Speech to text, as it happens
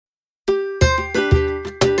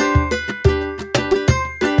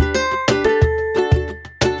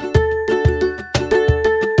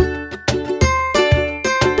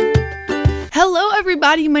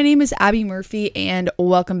everybody. My name is Abby Murphy, and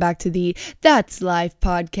welcome back to the That's Life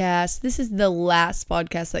podcast. This is the last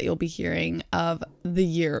podcast that you'll be hearing of the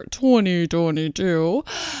year 2022.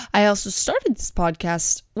 I also started this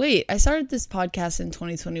podcast. I started this podcast in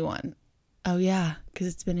 2021. Oh, yeah, because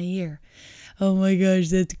it's been a year. Oh my gosh,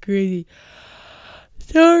 that's crazy.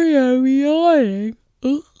 Sorry, I'm yawning.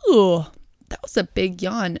 Ooh. That was a big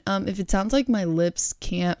yawn. If it sounds like my lips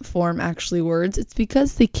can't form actually words, it's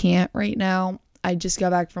because they can't right now. I just got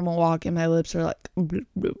back from a walk and my lips are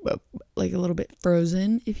like a little bit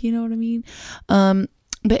frozen, if you know what I mean.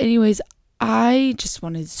 But anyways, I just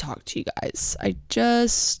wanted to talk to you guys. I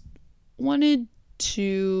just wanted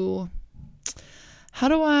to,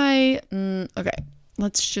 okay,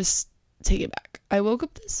 let's just take it back. I woke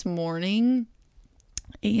up this morning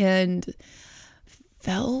and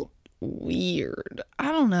felt weird.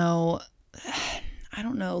 I don't know.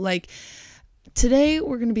 Like, today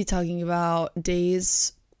we're going to be talking about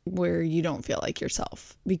days where you don't feel like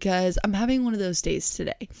yourself, because I'm having one of those days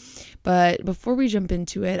today. But before we jump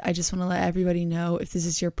into it, I just want to let everybody know, if this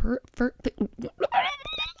is your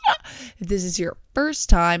first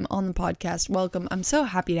time on the podcast, welcome. I'm so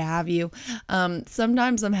happy to have you.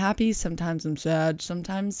 Sometimes I'm happy, sometimes I'm sad,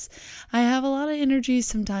 sometimes I have a lot of energy,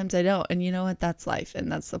 sometimes I don't. And you know what? That's life,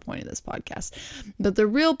 and that's the point of this podcast. But the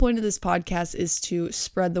real point of this podcast is to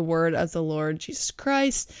spread the word of the Lord Jesus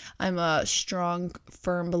Christ. I'm a strong,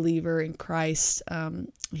 firm believer in Christ.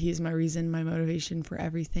 He is my reason, my motivation for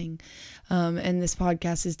everything. And this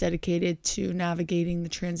podcast is dedicated to navigating the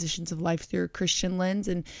transitions of life through a Christian lens,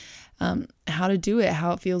 and how to do it,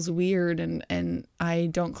 how it feels weird. And I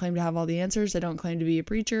don't claim to have all the answers. I don't claim to be a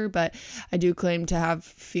preacher, but I do claim to have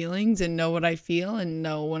feelings and know what I feel and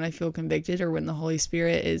know when I feel convicted or when the Holy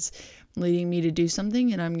Spirit is leading me to do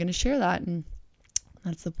something, and I'm going to share that. And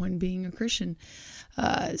that's the point of being a Christian,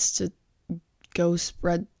 is to go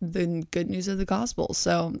spread the good news of the gospel.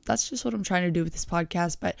 So that's just what I'm trying to do with this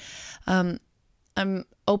podcast. But I'm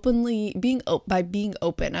by being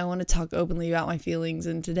open, I want to talk openly about my feelings.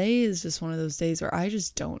 And today is just one of those days where I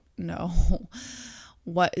just don't know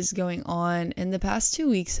what is going on. And the past 2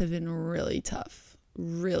 weeks have been really tough,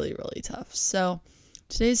 really, really tough. So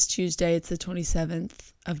today's Tuesday. It's the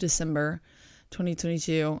 27th of December,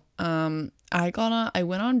 2022. I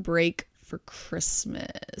went on break for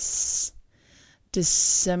Christmas.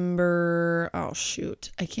 December,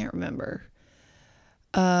 I can't remember.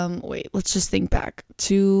 Let's just think back.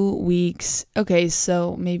 2 weeks. Okay,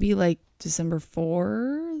 so maybe like December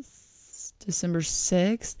 4th, December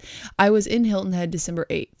 6th. I was in Hilton Head December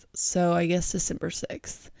 8th, so I guess December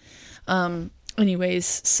 6th. Anyways,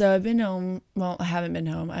 so I've been home. Well, I haven't been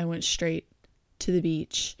home. I went straight to the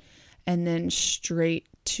beach and then straight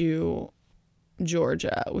to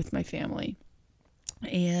Georgia with my family.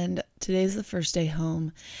 And today's the first day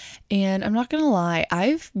home. And I'm not going to lie,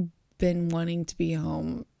 I've been wanting to be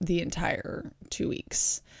home the entire 2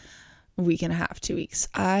 weeks, a week and a half, 2 weeks.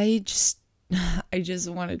 I just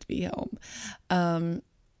wanted to be home.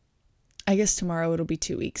 I guess tomorrow it'll be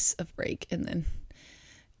 2 weeks of break, and then,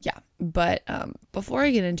 yeah. But before I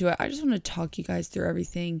get into it, I just want to talk you guys through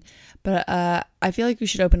everything. But I feel like we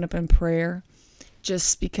should open up in prayer,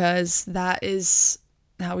 just because that is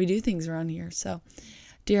how we do things around here. So,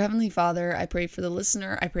 dear Heavenly Father, I pray for the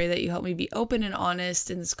listener. I pray that you help me be open and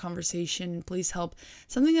honest in this conversation. Please help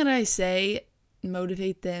something that I say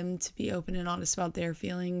motivate them to be open and honest about their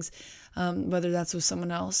feelings, whether that's with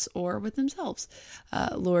someone else or with themselves.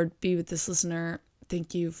 Lord, be with this listener.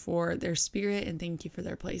 Thank you for their spirit, and thank you for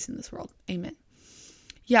their place in this world. Amen.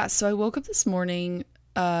 Yeah, so I woke up this morning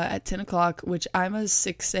at 10 o'clock, which I'm a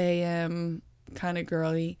 6 a.m. kind of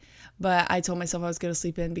girly, but I told myself I was going to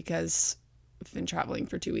sleep in because I've been traveling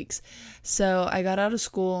for 2 weeks. So I got out of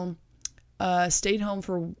school, stayed home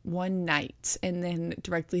for one night, and then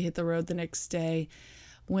directly hit the road the next day.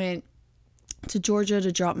 Went to Georgia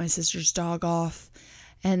to drop my sister's dog off,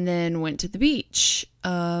 and then went to the beach,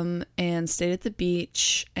 and stayed at the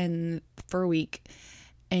beach and for a week.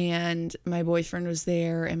 And my boyfriend was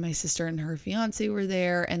there, and my sister and her fiance were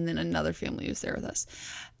there, and then another family was there with us.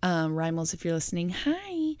 Rimels, if you're listening,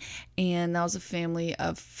 hi. And that was a family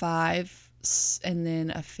of 5, and then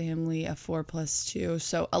a family of 4 plus 2,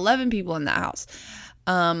 so 11 people in that house.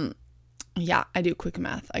 Yeah, I do quick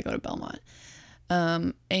math. I go to Belmont.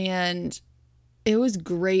 And it was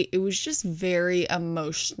great. It was just very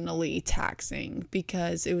emotionally taxing,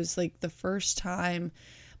 because it was like the first time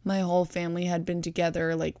my whole family had been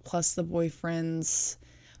together, like plus the boyfriends,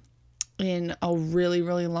 in a really,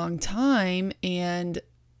 really long time. And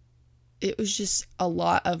it was just a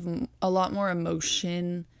lot more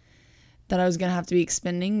emotion that I was going to have to be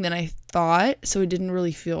expending than I thought. So it didn't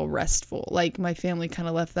really feel restful. Like my family kind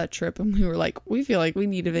of left that trip and we were like, we feel like we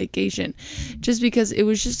need a vacation, just because it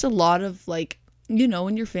was just a lot of like,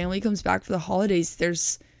 when your family comes back for the holidays,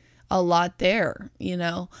 there's a lot there, and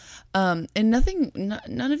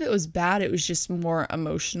none of it was bad. It was just more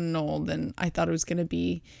emotional than I thought it was going to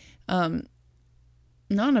be. Not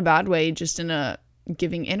in a bad way, just in a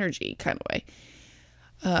giving energy kind of way.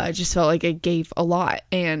 I just felt like I gave a lot,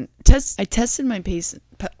 and I tested my patience.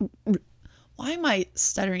 Why am I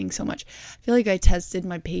stuttering so much? I feel like I tested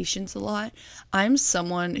my patience a lot. I'm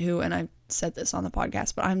someone who, and I've said this on the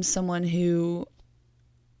podcast, but I'm someone who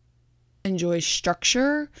enjoys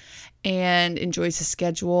structure and enjoys a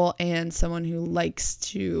schedule, and someone who likes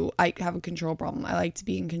to, I have a control problem. I like to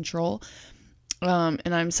be in control. And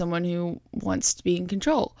I'm someone who wants to be in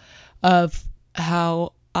control of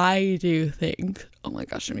how I do things. Oh my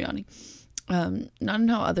gosh, I'm yawning. Not in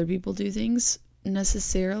how other people do things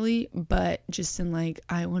necessarily, but just in like,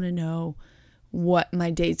 I want to know what my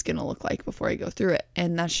day's going to look like before I go through it.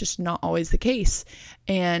 And that's just not always the case.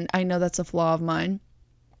 And I know that's a flaw of mine,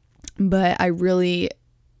 but I really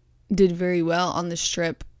did very well on this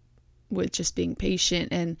trip with just being patient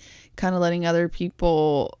and kind of letting other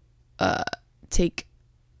people, take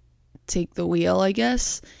the wheel, I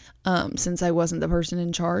guess, since I wasn't the person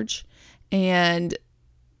in charge. And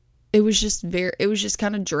it was just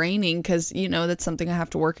kind of draining because, that's something I have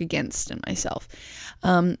to work against in myself.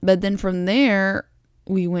 But then from there,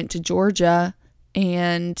 we went to Georgia,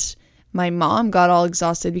 and my mom got all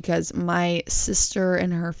exhausted because my sister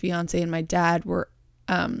and her fiance and my dad were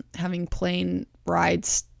having plane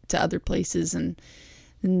rides to other places, and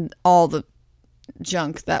all the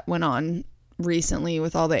junk that went on recently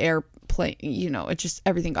with all the airplane, it just,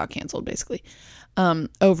 everything got canceled basically,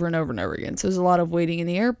 over and over and over again. So there's a lot of waiting in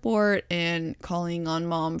the airport and calling on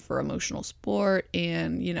mom for emotional support,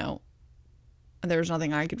 and there was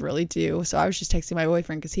nothing I could really do. So I was just texting my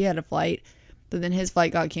boyfriend because he had a flight, but then his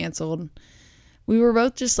flight got canceled. We were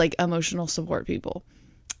both just like emotional support people.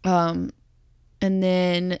 And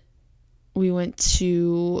then we went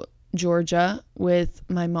to Georgia with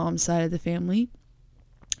my mom's side of the family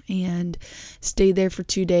and stayed there for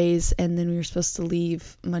 2 days. And then we were supposed to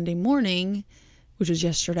leave Monday morning, which was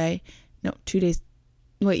yesterday. No, 2 days.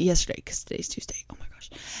 Wait, yesterday, because today's Tuesday. Oh my gosh.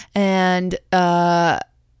 And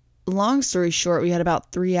long story short, we had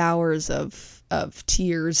about 3 hours of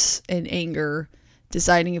tears and anger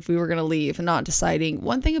deciding if we were going to leave and not deciding.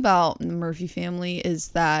 One thing about the Murphy family is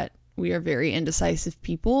that we are very indecisive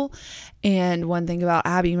people. And one thing about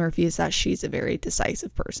Abby Murphy is that she's a very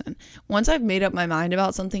decisive person. Once I've made up my mind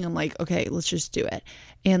about something, I'm like, okay, let's just do it.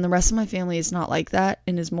 And the rest of my family is not like that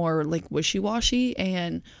and is more like wishy-washy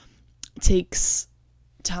and takes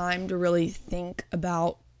time to really think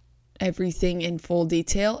about everything in full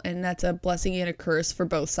detail. And that's a blessing and a curse for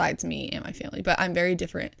both sides, me and my family. But I'm very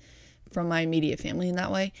different from my immediate family in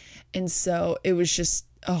that way. And so it was just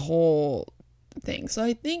a whole thing. So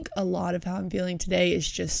I think a lot of how I'm feeling today is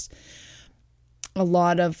just a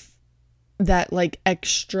lot of that like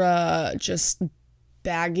extra just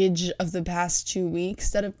baggage of the past 2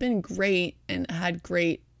 weeks that have been great and had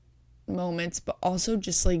great moments, but also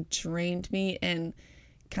just like drained me and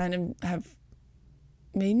kind of have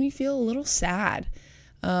made me feel a little sad.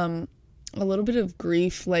 A little bit of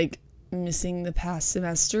grief, like missing the past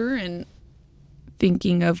semester and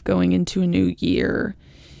thinking of going into a new year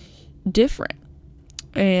different.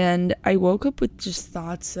 And I woke up with just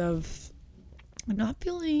thoughts of not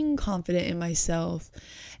feeling confident in myself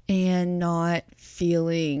and not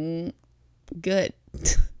feeling good,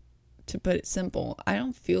 to put it simple. I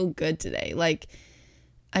don't feel good today. Like,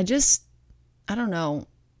 I don't know.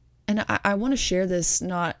 And I want to share this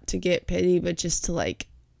not to get pity, but just to like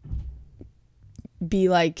be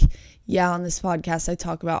like, yeah, on this podcast, I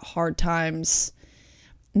talk about hard times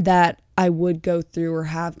that I would go through or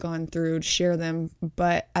have gone through, to share them.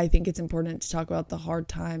 But I think it's important to talk about the hard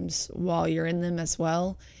times while you're in them as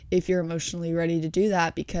well, if you're emotionally ready to do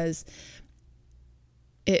that, because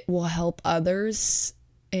it will help others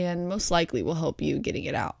and most likely will help you getting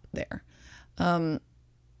it out there.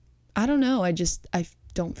 I don't know. I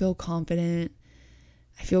don't feel confident.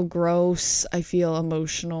 I feel gross. I feel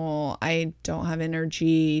emotional. I don't have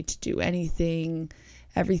energy to do anything.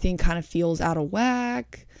 Everything kind of feels out of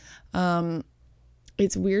whack.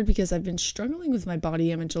 It's weird because I've been struggling with my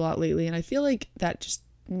body image a lot lately, and I feel like that just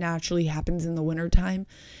naturally happens in the wintertime.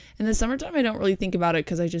 In the summertime, I don't really think about it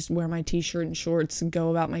because I just wear my t-shirt and shorts and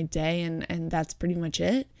go about my day, and that's pretty much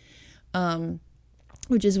it.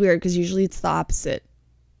 Which is weird because usually it's the opposite.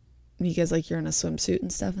 because like you're in a swimsuit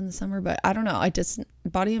and stuff in the summer, but I don't know.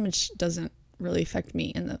 Body image doesn't really affect me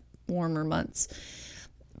in the warmer months.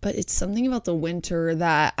 But it's something about the winter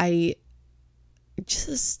that I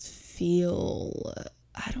just feel,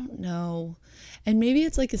 I don't know. And maybe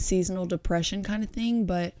it's like a seasonal depression kind of thing,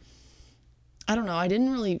 but I don't know. I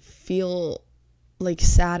didn't really feel like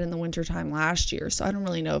sad in the wintertime last year, so I don't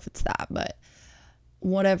really know if it's that, but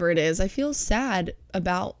whatever it is, I feel sad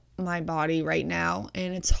about my body right now,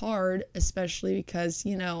 and it's hard, especially because,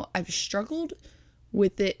 I've struggled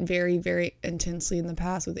with it very, very intensely in the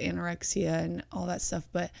past with anorexia and all that stuff,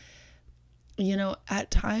 but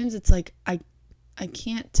at times it's like I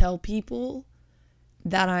can't tell people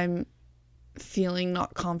that I'm feeling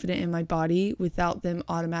not confident in my body without them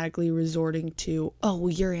automatically resorting to, oh, well,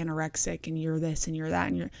 you're anorexic and you're this and you're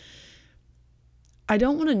that and I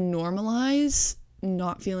don't want to normalize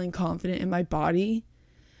not feeling confident in my body,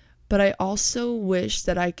 but I also wish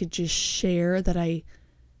that I could just share that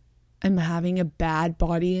I'm having a bad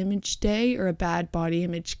body image day or a bad body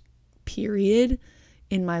image period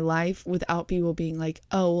in my life without people being like,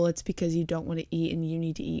 oh, well, it's because you don't want to eat and you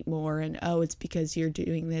need to eat more, and oh, it's because you're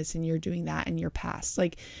doing this and you're doing that in your past.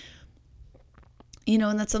 Like,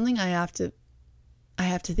 and that's something I have to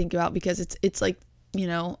think about, because it's like,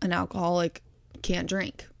 an alcoholic can't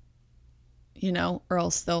drink, or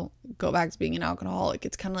else they'll go back to being an alcoholic.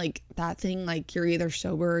 It's kind of like that thing, like you're either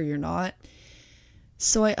sober or you're not.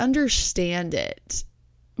 So I understand it,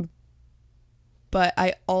 but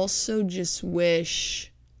I also just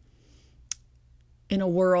wish in a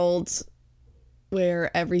world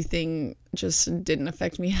where everything just didn't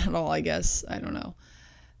affect me at all, I guess. I don't know.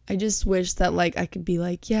 I just wish that like I could be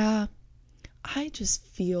like, yeah, I just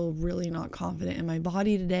feel really not confident in my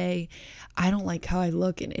body today. I don't like how I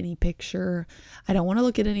look in any picture. I don't want to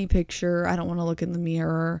look at any picture. I don't want to look in the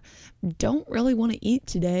mirror. Don't really want to eat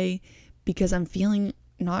today because I'm feeling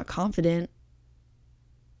not confident.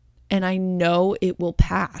 And I know it will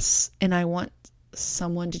pass. And I want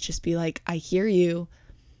someone to just be like, I hear you.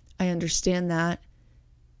 I understand that.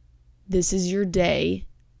 This is your day.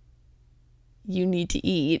 You need to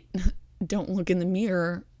eat. Don't look in the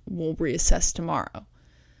mirror. We'll reassess tomorrow.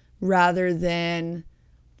 Rather than,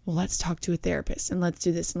 well, let's talk to a therapist and let's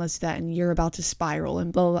do this and let's do that. And you're about to spiral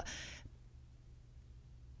and blah, blah,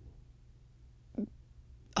 blah.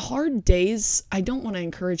 Hard days, I don't want to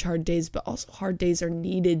encourage hard days, but also hard days are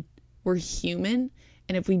needed. We're human,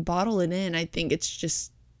 and if we bottle it in, I think it's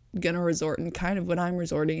just gonna resort, and kind of what I'm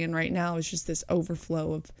resorting in right now is just this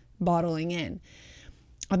overflow of bottling in.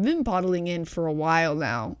 I've been bottling in for a while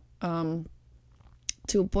now,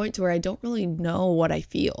 to a point to where I don't really know what I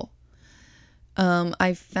feel.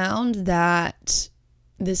 I found that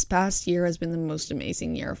this past year has been the most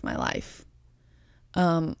amazing year of my life,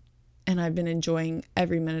 and I've been enjoying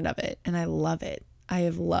every minute of it, and I love it. I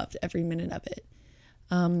have loved every minute of it.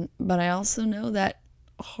 But I also know that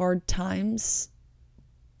hard times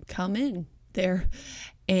come in there.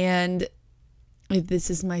 And if this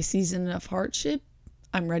is my season of hardship,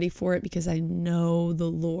 I'm ready for it because I know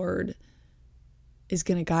the Lord is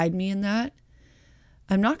going to guide me in that.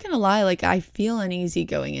 I'm not going to lie, like I feel uneasy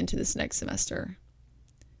going into this next semester.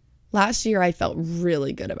 Last year, I felt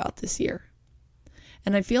really good about this year.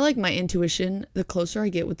 And I feel like my intuition, the closer I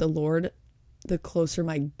get with the Lord, the closer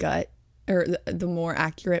my gut, or the more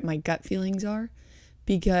accurate my gut feelings are,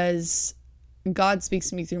 because God speaks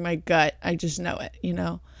to me through my gut. I just know it,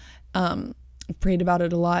 I've prayed about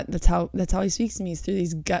it a lot. That's how he speaks to me, is through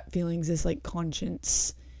these gut feelings, this like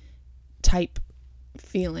conscience type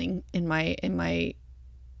feeling in my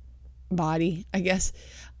body, I guess.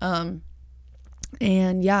 And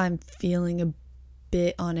yeah, I'm feeling a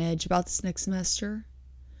bit on edge about this next semester.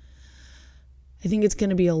 I think it's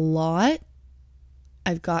going to be a lot.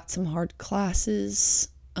 I've got some hard classes.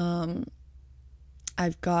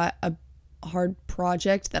 I've got a hard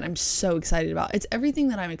project that I'm so excited about. It's everything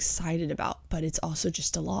that I'm excited about, but it's also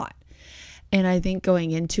just a lot. And I think going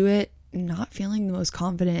into it, not feeling the most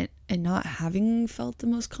confident and not having felt the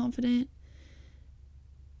most confident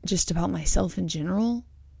just about myself in general,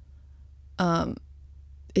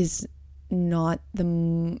 is not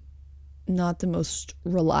the most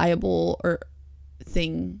reliable or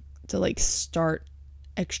thing to like start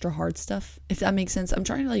extra hard stuff, if that makes sense. I'm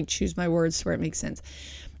trying to like choose my words where it makes sense.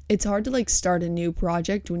 It's hard to like start a new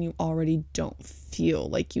project when you already don't feel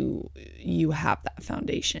like you have that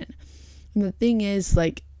foundation. And the thing is,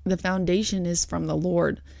 like, the foundation is from the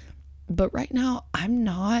Lord, but right now I'm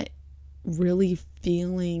not really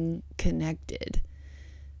feeling connected.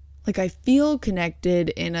 Like, I feel connected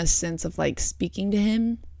in a sense of like speaking to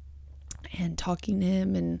him and talking to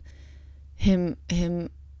him and him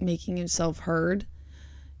making himself heard,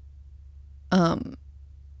 and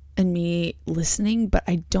me listening, but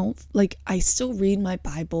I don't, like, I still read my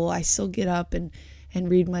Bible. I still get up and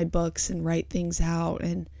read my books and write things out,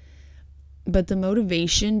 but the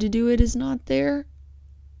motivation to do it is not there.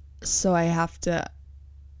 So I have to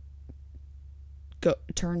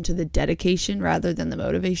turn to the dedication rather than the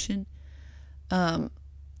motivation,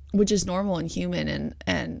 which is normal and human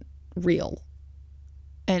and real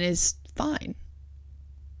and is fine.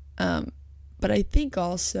 But I think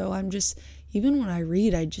also even when I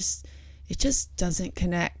read, it just doesn't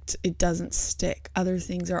connect. It doesn't stick. Other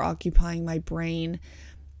things are occupying my brain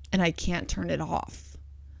and I can't turn it off.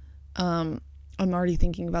 I'm already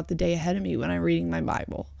thinking about the day ahead of me when I'm reading my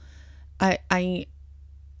Bible. I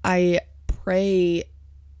pray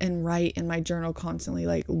and write in my journal constantly,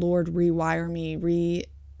 like, Lord, rewire me,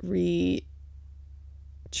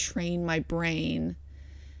 retrain my brain,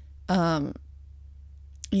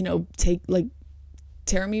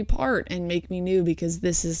 tear me apart and make me new, because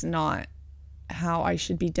this is not how I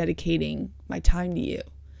should be dedicating my time to you.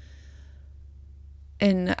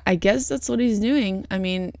 And I guess that's what he's doing. I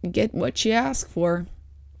mean, get what you ask for.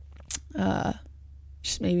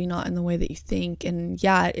 Just maybe not in the way that you think. And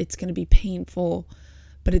yeah, it's going to be painful,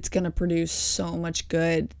 but it's going to produce so much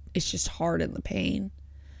good. It's just hard in the pain.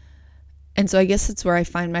 And so I guess that's where I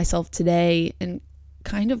find myself today, and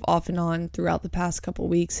kind of off and on throughout the past couple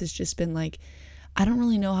weeks has just been like, I don't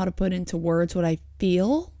really know how to put into words what I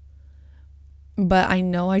feel, but I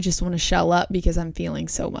know I just want to shell up because I'm feeling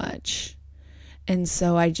so much. And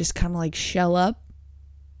so I just kind of like shell up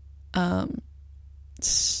to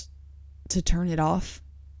turn it off,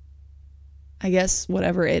 I guess,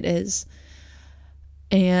 whatever it is.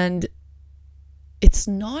 And it's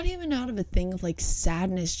not even out of a thing of like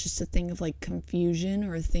sadness, just a thing of like confusion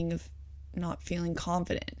or a thing of not feeling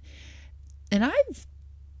confident. And I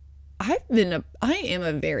am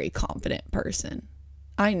a very confident person.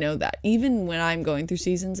 I know that. Even when I'm going through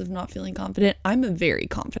seasons of not feeling confident, I'm a very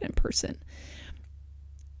confident person.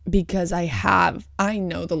 Because I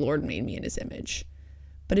know the Lord made me in his image.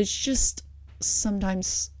 But it's just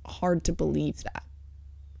sometimes hard to believe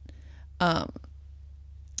that.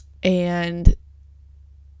 And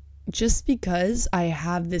just because I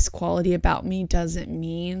have this quality about me doesn't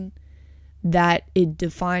mean that it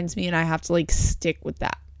defines me and I have to like stick with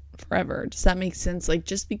that forever. Does that make sense? Like,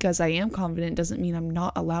 just because I am confident doesn't mean I'm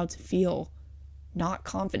not allowed to feel not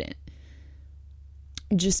confident.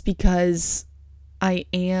 Just because I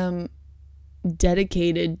am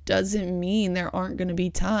dedicated doesn't mean there aren't going to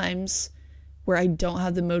be times where I don't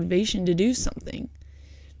have the motivation to do something.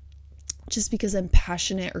 Just because I'm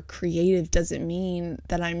passionate or creative doesn't mean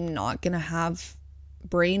that I'm not going to have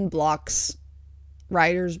brain blocks,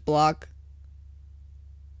 writer's block.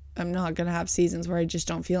 I'm not going to have seasons where I just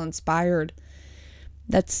don't feel inspired.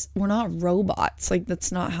 We're not robots. Like,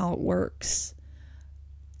 that's not how it works.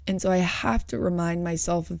 And so I have to remind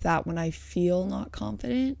myself of that when I feel not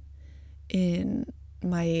confident in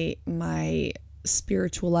my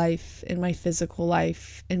spiritual life, in my physical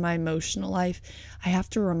life, in my emotional life. I have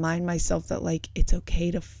to remind myself that, like, it's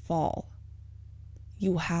okay to fall.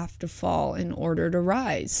 You have to fall in order to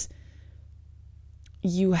rise.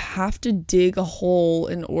 You have to dig a hole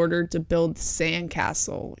in order to build the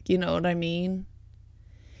sandcastle. You know what I mean?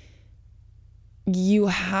 You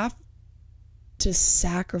have to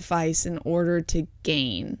sacrifice in order to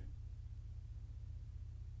gain.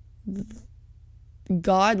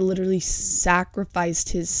 God literally sacrificed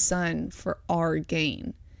his son for our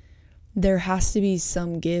gain. There has to be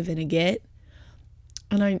some give and a get.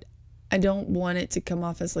 And I don't want it to come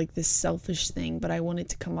off as like this selfish thing, but I want it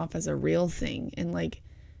to come off as a real thing. And like,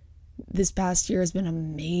 this past year has been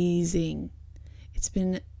amazing. It's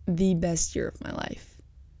been the best year of my life.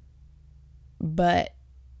 But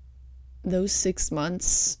those 6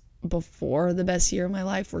 months before the best year of my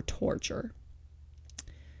life were torture.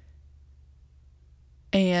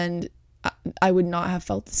 And I would not have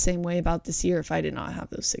felt the same way about this year if I did not have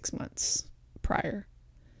those 6 months prior.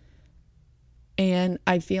 And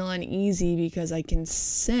I feel uneasy because I can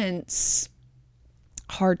sense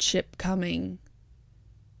hardship coming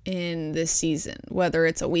in this season. Whether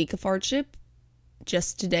it's a week of hardship,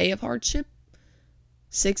 just a day of hardship,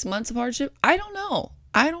 6 months of hardship, I don't know.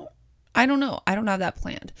 I don't know. I don't have that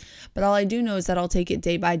planned. But all I do know is that I'll take it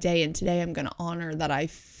day by day. And today I'm going to honor that I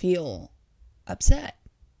feel upset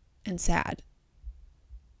and sad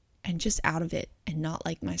and just out of it and not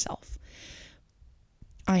like myself.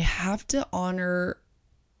 I have to honor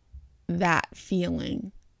that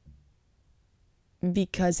feeling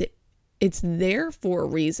because it's there for a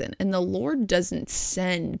reason. And the Lord doesn't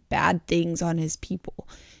send bad things on his people.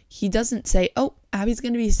 He doesn't say, oh, Abby's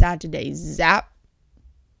going to be sad today. Zap.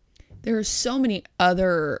 There are so many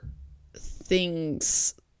other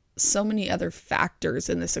things, so many other factors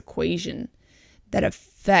in this equation that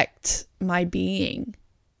affect my being.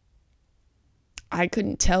 I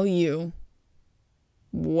couldn't tell you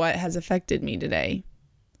what has affected me today.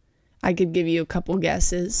 I could give you a couple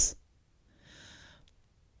guesses.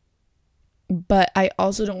 But I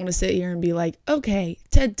also don't want to sit here and be like, okay,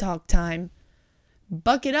 TED Talk time.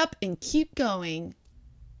 Buck it up and keep going.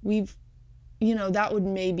 That would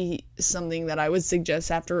maybe something that I would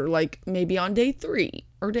suggest after like maybe on day 3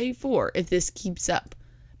 or day 4 if this keeps up.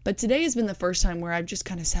 But today has been the first time where I've just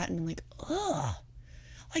kind of sat and been like, ugh,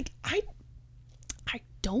 like I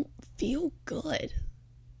don't feel good.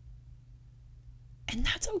 And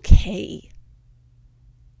that's okay.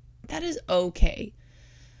 That is okay.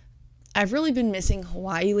 I've really been missing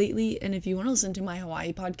Hawaii lately, and if you want to listen to my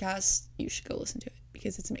Hawaii podcast, you should go listen to it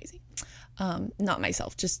because it's amazing. Not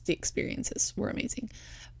myself, just the experiences were amazing.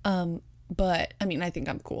 But I mean, I think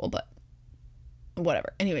I'm cool, but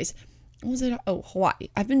whatever. Anyways, what was it? Oh, Hawaii.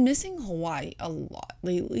 I've been missing Hawaii a lot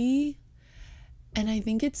lately, and I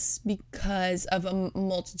think it's because of a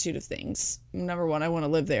multitude of things. Number one, I want to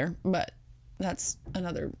live there, but that's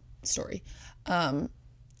another story.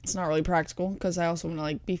 It's not really practical because I also want to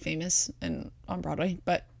like be famous and on Broadway,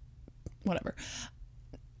 but whatever.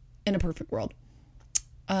 In a perfect world.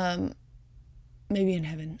 Maybe in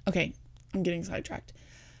heaven. Okay, I'm getting sidetracked.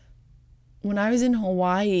 When I was in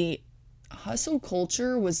Hawaii, hustle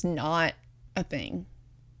culture was not a thing.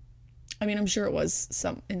 I mean, I'm sure it was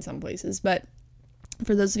in some places, but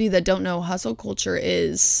for those of you that don't know, hustle culture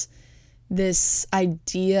is this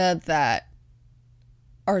idea that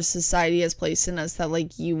our society has placed in us that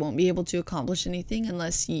like you won't be able to accomplish anything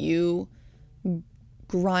unless you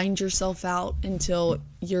grind yourself out until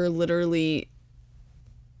you're literally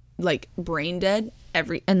like brain dead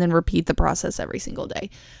and then repeat the process every single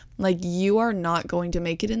day. Like you are not going to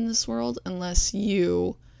make it in this world unless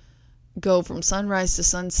you go from sunrise to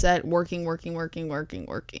sunset working, and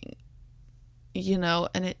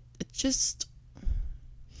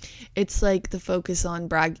it's like the focus on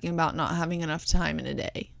bragging about not having enough time in a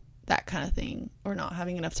day, that kind of thing, or not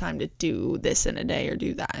having enough time to do this in a day or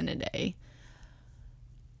do that in a day.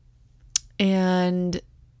 And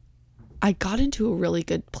I got into a really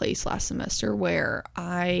good place last semester where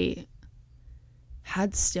I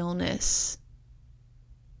had stillness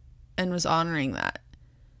and was honoring that.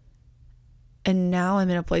 And now I'm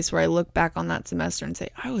in a place where I look back on that semester and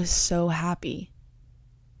say, I was so happy.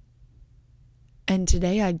 And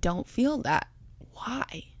today I don't feel that.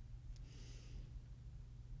 Why?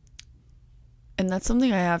 And that's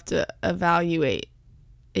something I have to evaluate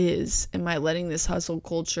is, am I letting this hustle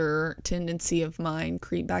culture tendency of mine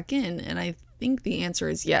creep back in? And I think the answer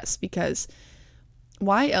is yes, because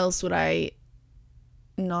why else would I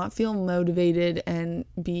not feel motivated and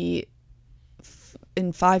be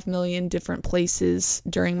in 5 million different places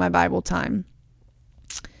during my Bible time,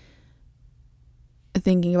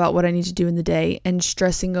 thinking about what I need to do in the day and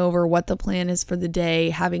stressing over what the plan is for the day,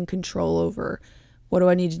 having control over what do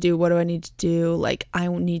I need to do, like I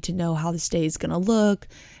need to know how this day is going to look,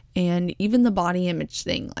 and even the body image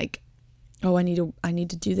thing, like, oh, I need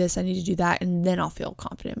to do this, I need to do that, and then I'll feel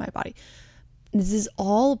confident in my body. This is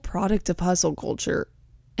all a product of hustle culture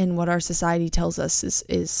and what our society tells us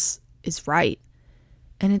is right.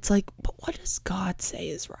 And it's like, but what does God say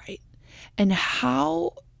is right? And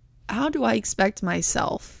how do I expect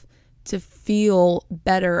myself to feel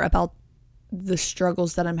better about the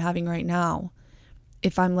struggles that I'm having right now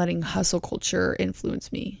if I'm letting hustle culture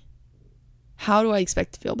influence me? How do I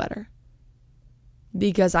expect to feel better?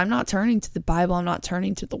 Because I'm not turning to the Bible, I'm not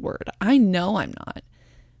turning to the Word. I know I'm not.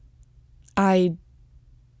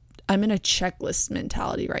 I'm in a checklist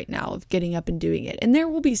mentality right now of getting up and doing it. And there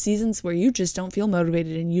will be seasons where you just don't feel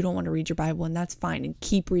motivated and you don't want to read your Bible, and that's fine, and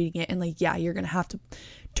keep reading it. And like, yeah, you're going to have to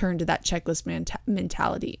turn to that checklist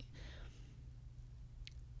mentality.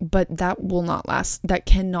 But that will not last. That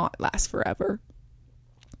cannot last forever.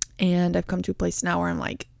 And I've come to a place now where I'm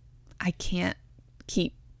like, I can't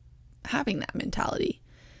keep having that mentality.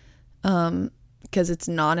 Because it's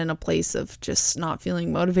not in a place of just not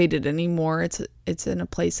feeling motivated anymore. It's in a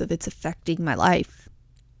place of it's affecting my life.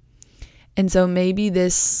 And so maybe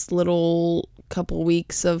this little couple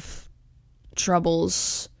weeks of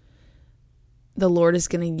troubles the Lord is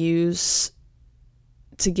going to use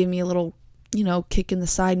to give me a little, kick in the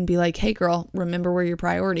side and be like, hey girl, remember where your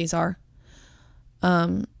priorities are.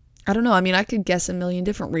 I don't know. I mean, I could guess a million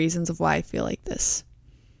different reasons of why I feel like this,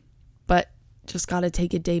 but just got to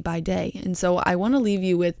take it day by day. And so I want to leave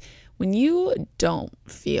you with when you don't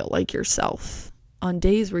feel like yourself, on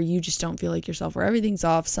days where you just don't feel like yourself, where everything's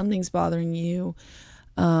off, something's bothering you,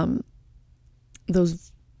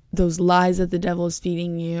 those lies that the devil is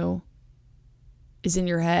feeding you is in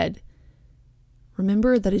your head,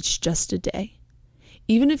 remember that it's just a day.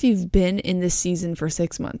 Even if you've been in this season for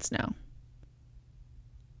 6 months now,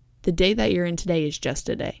 the day that you're in today is just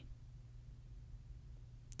a day.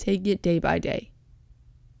 Take it day by day.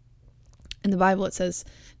 In the Bible, it says,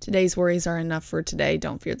 today's worries are enough for today.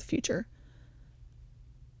 Don't fear the future.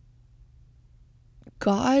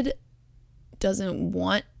 I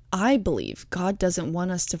believe God doesn't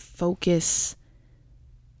want us to focus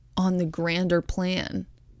on the grander plan.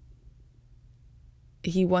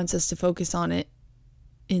 He wants us to focus on it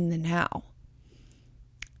in the now.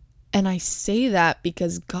 And I say that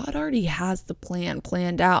because God already has the plan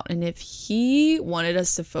planned out. And if He wanted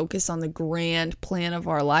us to focus on the grand plan of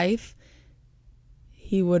our life,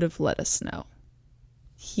 He would have let us know.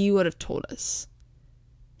 He would have told us.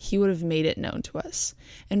 He would have made it known to us.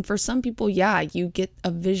 And for some people, yeah, you get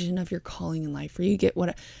a vision of your calling in life, or you get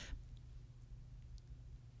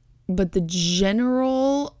but the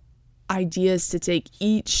general idea is to take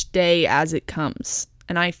each day as it comes.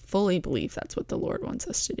 And I fully believe that's what the Lord wants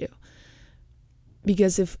us to do.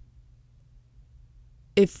 Because if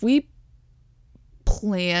we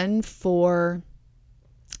plan for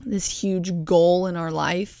this huge goal in our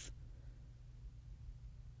life,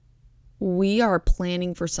 we are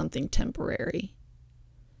planning for something temporary.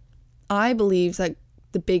 I believe that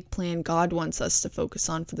the big plan God wants us to focus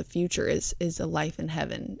on for the future is a life in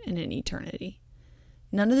heaven and in eternity.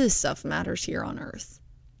 None of this stuff matters here on earth.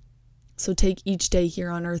 So take each day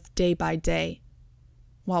here on earth, day by day,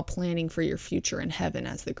 while planning for your future in heaven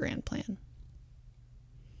as the grand plan.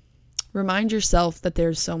 Remind yourself that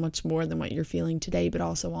there's so much more than what you're feeling today, but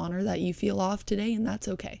also honor that you feel off today, and that's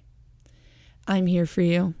okay. I'm here for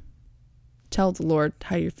you. Tell the Lord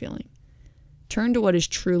how you're feeling. Turn to what is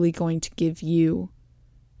truly going to give you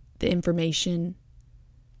the information,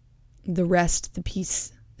 the rest, the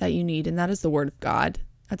peace that you need, and that is the Word of God.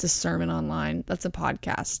 That's a sermon online. That's a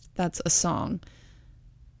podcast. That's a song.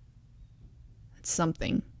 It's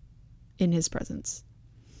something in His presence.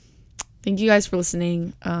 Thank you guys for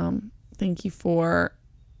listening. Thank you for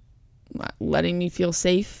letting me feel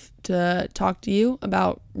safe to talk to you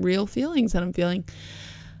about real feelings that I'm feeling.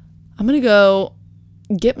 I'm going to go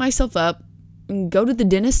get myself up and go to the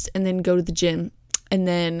dentist, and then go to the gym, and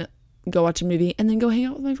then go watch a movie, and then go hang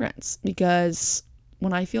out with my friends. Because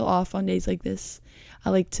when I feel off on days like this, I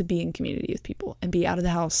like to be in community with people and be out of the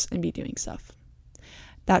house and be doing stuff.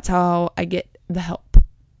 That's how I get the help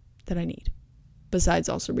that I need. Besides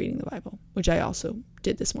also reading the Bible, which I also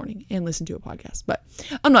did this morning, and listened to a podcast. But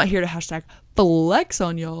I'm not here to #flex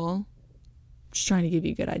on y'all. Just trying to give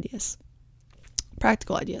you good ideas.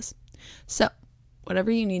 Practical ideas. So, whatever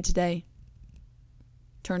you need today,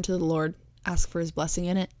 turn to the Lord, ask for His blessing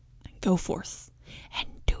in it, and go forth and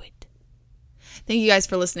do it. Thank you guys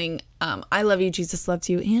for listening. I love you. Jesus loves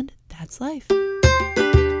you. And that's life.